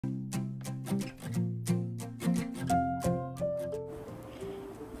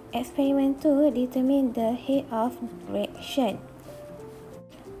Experiment 2, determine the heat of reaction.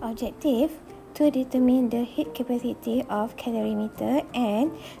 Objective: to determine the heat capacity of calorimeter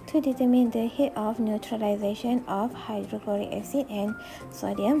and to determine the heat of neutralization of hydrochloric acid and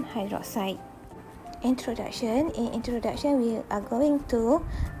sodium hydroxide. Introduction. In introduction, we are going to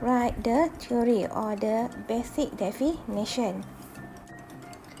write the theory or the basic definition.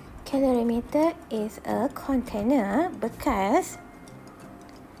 Calorimeter is a container bekas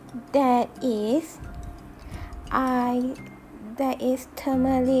that is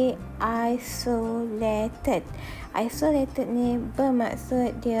thermally isolated. Isolated ni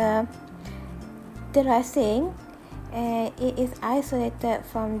bermaksud dia terasing and it is isolated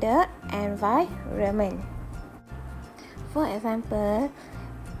from the environment. For example,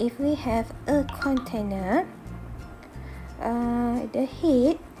 if we have a container, the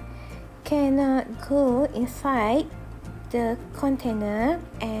heat cannot go inside the container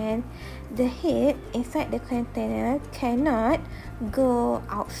and the heat inside the container cannot go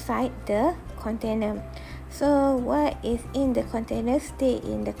outside the container. So what is in the container stay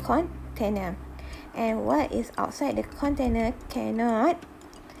in the container, and what is outside the container cannot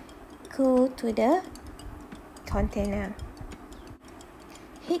go to the container.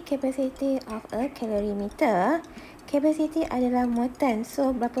 Heat capacity of a calorimeter. Capacity adalah muatan,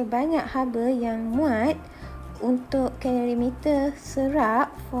 so berapa banyak haba yang muat untuk calorimeter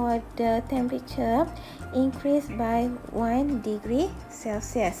serap for the temperature increase by 1 degree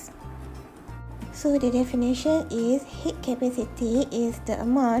Celsius. So the definition is heat capacity is the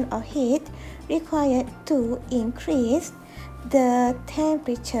amount of heat required to increase the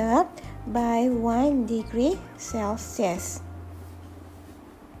temperature by 1 degree Celsius.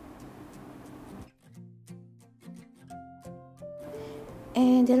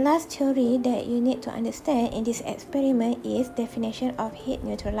 And the last theory that you need to understand in this experiment is definition of heat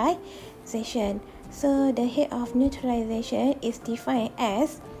neutralization. So the heat of neutralization is defined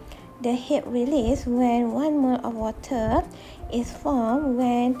as the heat released when 1 mole of water is formed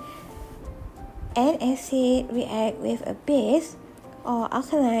when an acid reacts with a base or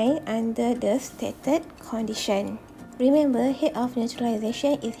alkaline under the stated condition. Remember, heat of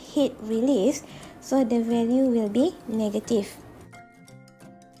neutralization is heat released, so the value will be negative.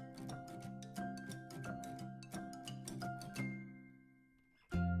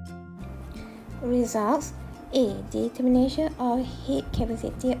 Results. A. Determination of heat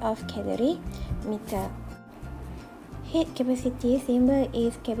capacity of calorimeter. Heat capacity symbol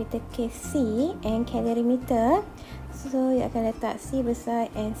is capital KC and calorimeter. So you akan letak C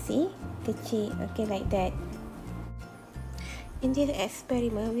besar and C kecil. Okay, like that. In this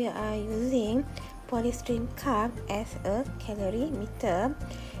experiment, we are using polystyrene cup as a calorimeter.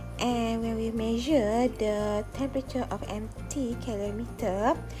 And when we measure the temperature of empty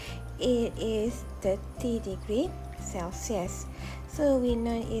calorimeter, it is 30 degree Celsius. So we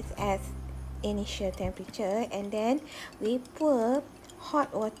know it as initial temperature, and then we pour hot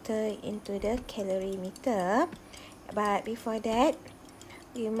water into the calorimeter. But before that,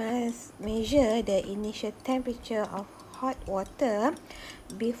 we must measure the initial temperature of hot water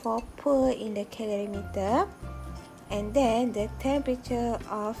before pour in the calorimeter, and then the temperature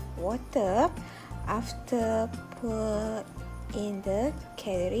of water after pour in the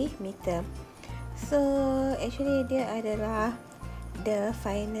calorimeter. So actually dia adalah the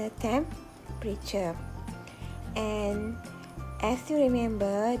final temperature. And as you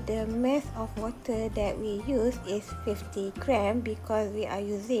remember, the mass of water that we use is 50 gram because we are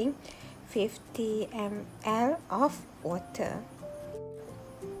using 50 ml of water.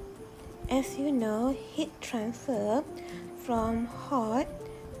 As you know, heat transfer from hot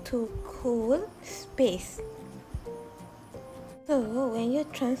to cool space. So when you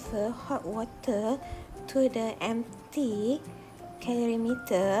transfer hot water to the empty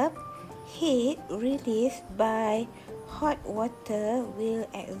calorimeter, heat released by hot water will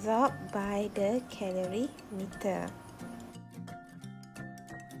absorb by the calorimeter.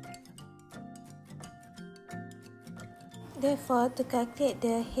 Therefore, to calculate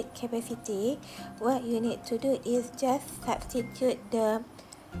the heat capacity, what you need to do is just substitute the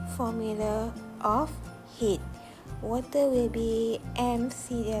formula of heat. Water will be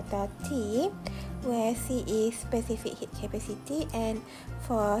mc delta T, where C is specific heat capacity, and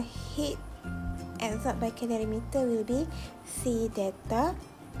for heat absorbed by calorimeter will be C delta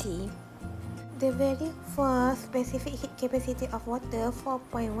T. The value for specific heat capacity of water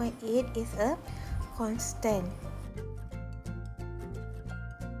 4.18 is a constant.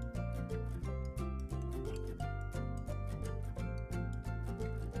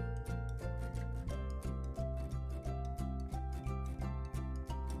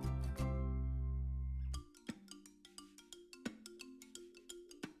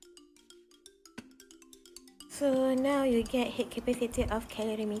 So now you get heat capacity of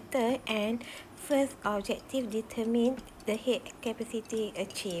calorimeter, and first objective determine the heat capacity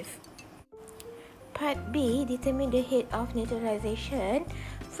achieved. Part B, determine the heat of neutralization.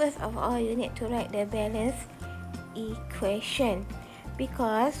 First of all, you need to write the balance equation.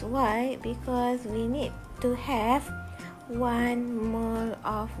 Because why? Because we need to have 1 mole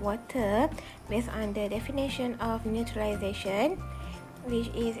of water based on the definition of neutralization,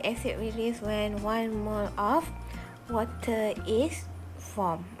 which is acid release when 1 mole of water is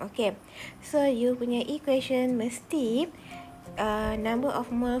formed. Okay, so you punya equation mesti number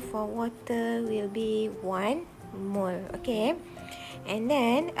of mole for water will be 1 mole. Okay, and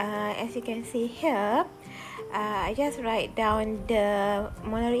then as you can see here, I just write down the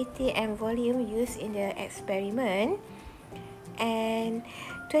molarity and volume used in the experiment, and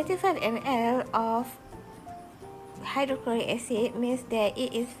 25 ml of hydrochloric acid means that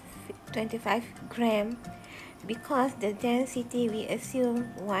it is 25 gram, because the density we assume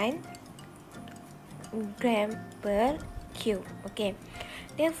 1 gram per cube. Okay,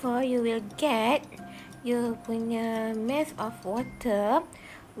 therefore you will get your punya mass of water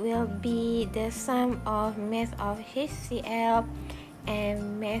will be the sum of mass of HCl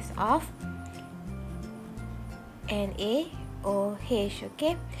and mass of NaOH.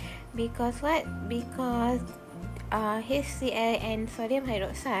 Okay, because what? Because HCl and sodium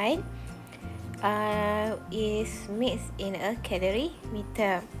hydroxide is mixed in a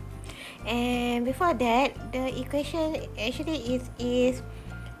calorimeter. And before that, the equation actually is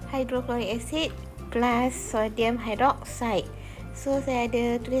hydrochloric acid plus sodium hydroxide. So saya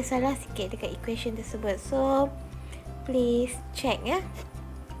ada tulis salah sikit dekat equation tersebut, so please check ya.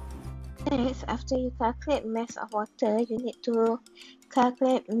 Next, after you calculate mass of water, you need to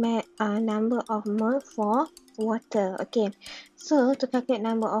calculate number of mole for water. Okay, so to calculate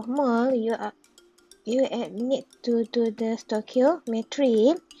number of mole, you need to do the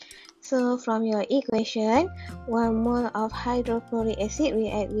stoichiometry. So from your equation, 1 mole of hydrochloric acid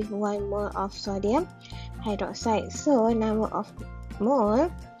react with 1 mole of sodium hydroxide. So number of mole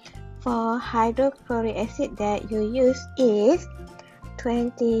for hydrochloric acid that you use is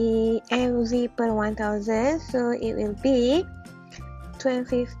 20 mv per 1000. So it will be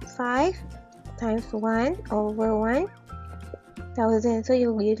 25 times 1 over 1000. So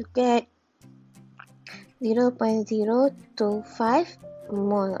you will get 0.025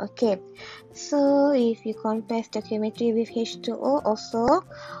 mole. Okay, so if you compare stoichiometry with H2O, also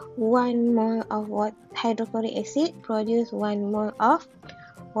 1 mole of hydrochloric acid produce 1 mole of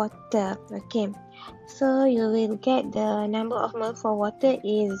water. Okay, so you will get the number of mole for water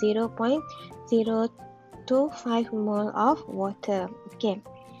is 0.025 mole of water. Okay,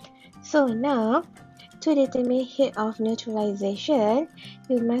 so now to determine heat of neutralization,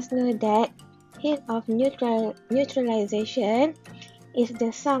 you must know that heat of neutralization is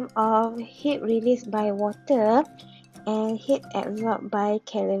the sum of heat released by water and heat absorbed by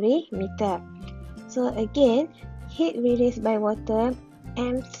calorimeter. So again, heat released by water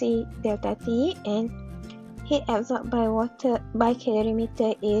MC delta T, and heat absorbed by water by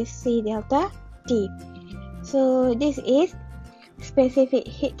calorimeter is C delta T. So this is specific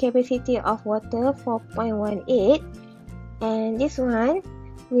heat capacity of water 4.18, and this one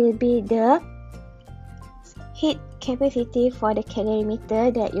will be the heat capacity for the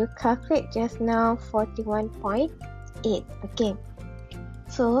calorimeter that you calculate just now, 41.8. Okay,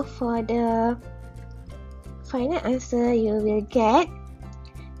 so for the final answer, you will get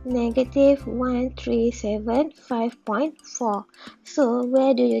negative 1375.4. So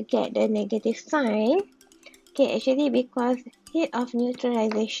where do you get the negative sign? Okay, actually because heat of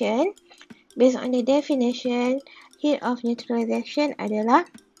neutralization, based on the definition, heat of neutralization adalah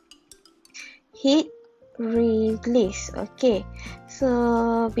heat release. Okay,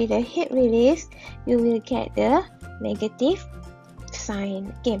 so bila heat release, you will get the negative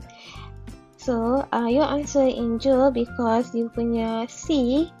sign. Okay, so your answer in joule because you punya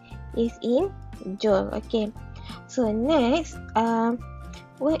C is in joule. Okay, so next,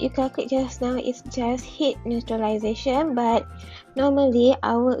 what you calculate just now is just heat neutralization, but normally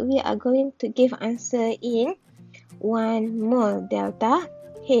we are going to give answer in 1 mole delta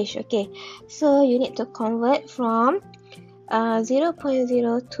H. Okay, so you need to convert from 0.025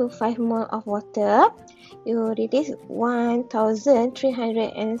 mole of water, you release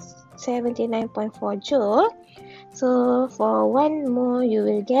 1379.4 joule. So for 1 mole you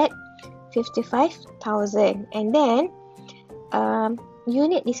will get 55,000, and then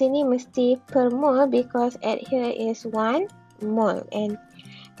unit di sini mesti per mole because at here is 1 mole, and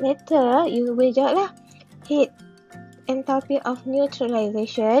later you will jawab lah heat enthalpy of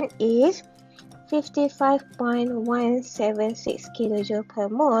neutralization is 55.176 kJ per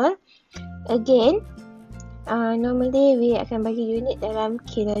mole. Again, normally we akan bagi unit dalam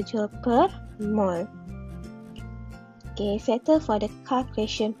kilojoule per mole. Okay, settle for the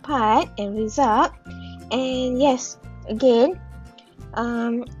calculation part and result. And yes, again,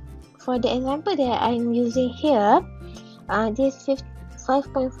 for the example that I'm using here, this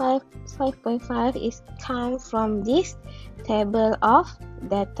 5.5 is come from this table of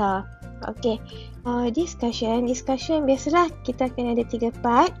data. Okay, discussion biasalah kita akan ada 3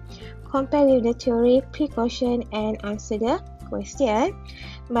 part: compare with the theory, precaution, and answer the question.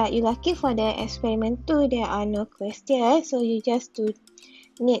 But you lucky for the experiment 2, there are no questions, so you just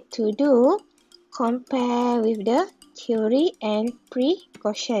need to do compare with the theory and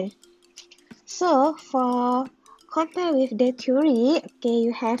precaution. So for compare with the theory, okay,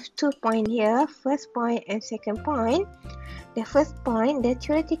 you have 2 points here, first point and second point. The first point, the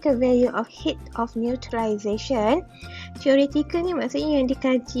theoretical value of heat of neutralization. Theoretical ni maksudnya yang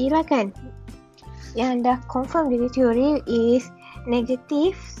dikaji lah kan. Yang dah confirm dari teori is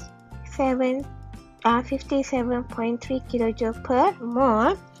negative 57.3 kJ per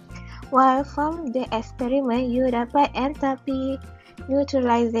mole. While from the experiment, you dapat enthalpy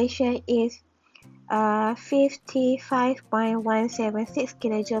neutralization is 55.176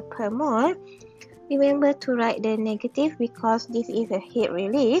 kJ per mole. Remember to write the negative because this is a heat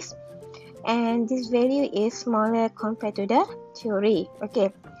release and this value is smaller compared to the theory. Okay,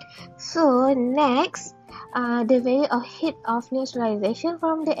 so next, the value of heat of neutralization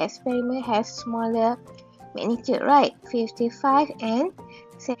from the experiment has smaller magnitude, right? 55 and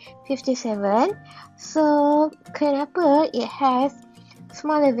 57. So kenapa it has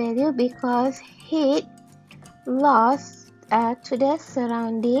smaller value? Because heat loss to the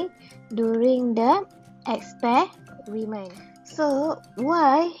surrounding during the experiment. So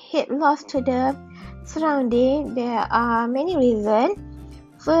why heat loss to the surrounding? There are many reasons.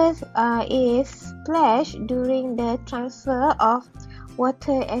 First is splash during the transfer of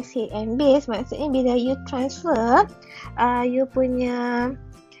water, acid and base. Maksudnya bila you transfer, you punya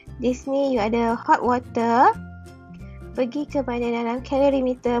di sini you ada hot water pergi kepada dalam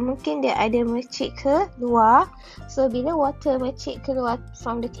calorimeter, mungkin dia ada mercik ke luar. So bila water mercik keluar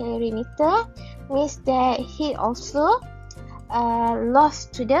from the calorimeter, means that heat also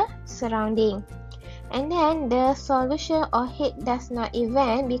lost to the surrounding. And then the solution or heat does not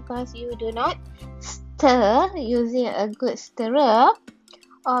event because you do not stir using a good stirrer,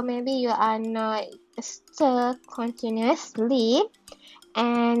 or maybe you are not stir continuously.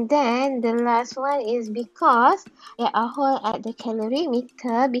 And then the last one is because there are hole at the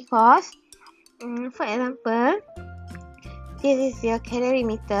calorimeter, because for example, this is your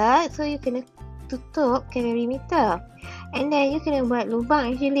calorimeter, so you kena tutup calorimeter and then you kena buat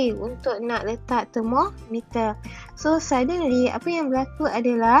lubang actually untuk nak letak thermometer. So suddenly apa yang berlaku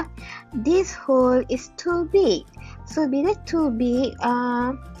adalah this hole is too big. So bila too big,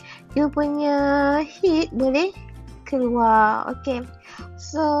 you punya heat boleh keluar. Okay,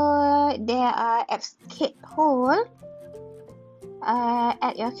 so there are escape hole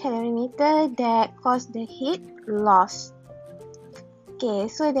at your calorimeter that cause the heat loss. Okay,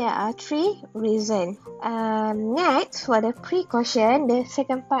 so there are 3 reasons. Next, for the precaution, the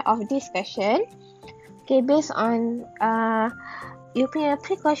second part of discussion. Okay, based on you punya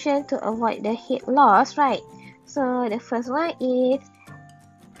precaution to avoid the heat loss, right? So the first one is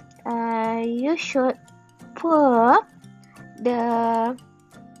you should pour the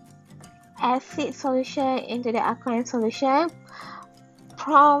acid solution into the alkaline solution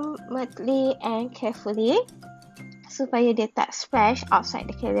promptly and carefully supaya dia tak splash outside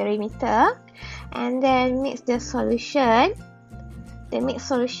the calorimeter, and then mix the solution. The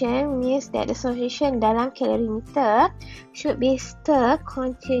mixed solution means that the solution dalam calorimeter should be stirred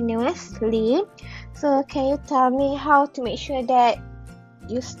continuously. So can you tell me how to make sure that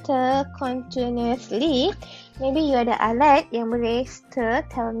you stir continuously? Maybe you ada alat yang boleh stir,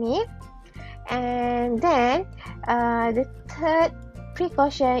 tell me. And then the third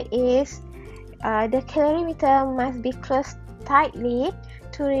precaution is the calorimeter must be closed tightly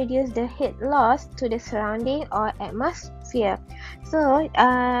to reduce the heat loss to the surrounding or atmosphere. So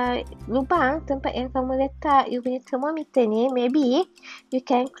lubang tempat yang kamu letak you punya thermometer ni, maybe you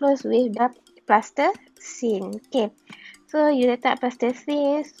can close with the plasticine. Okay, so you letak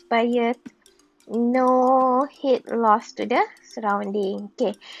plasticine supaya no heat loss to the surrounding.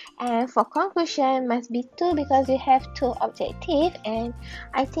 Okay, and for conclusion must be 2 because you have 2 objectives, and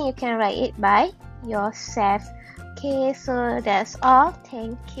I think you can write it by yourself. Okay, so that's all.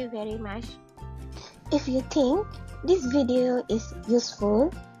 Thank you very much. If you think this video is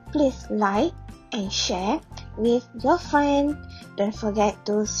useful, please like, and share with your friend. Don't forget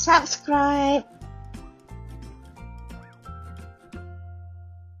to subscribe.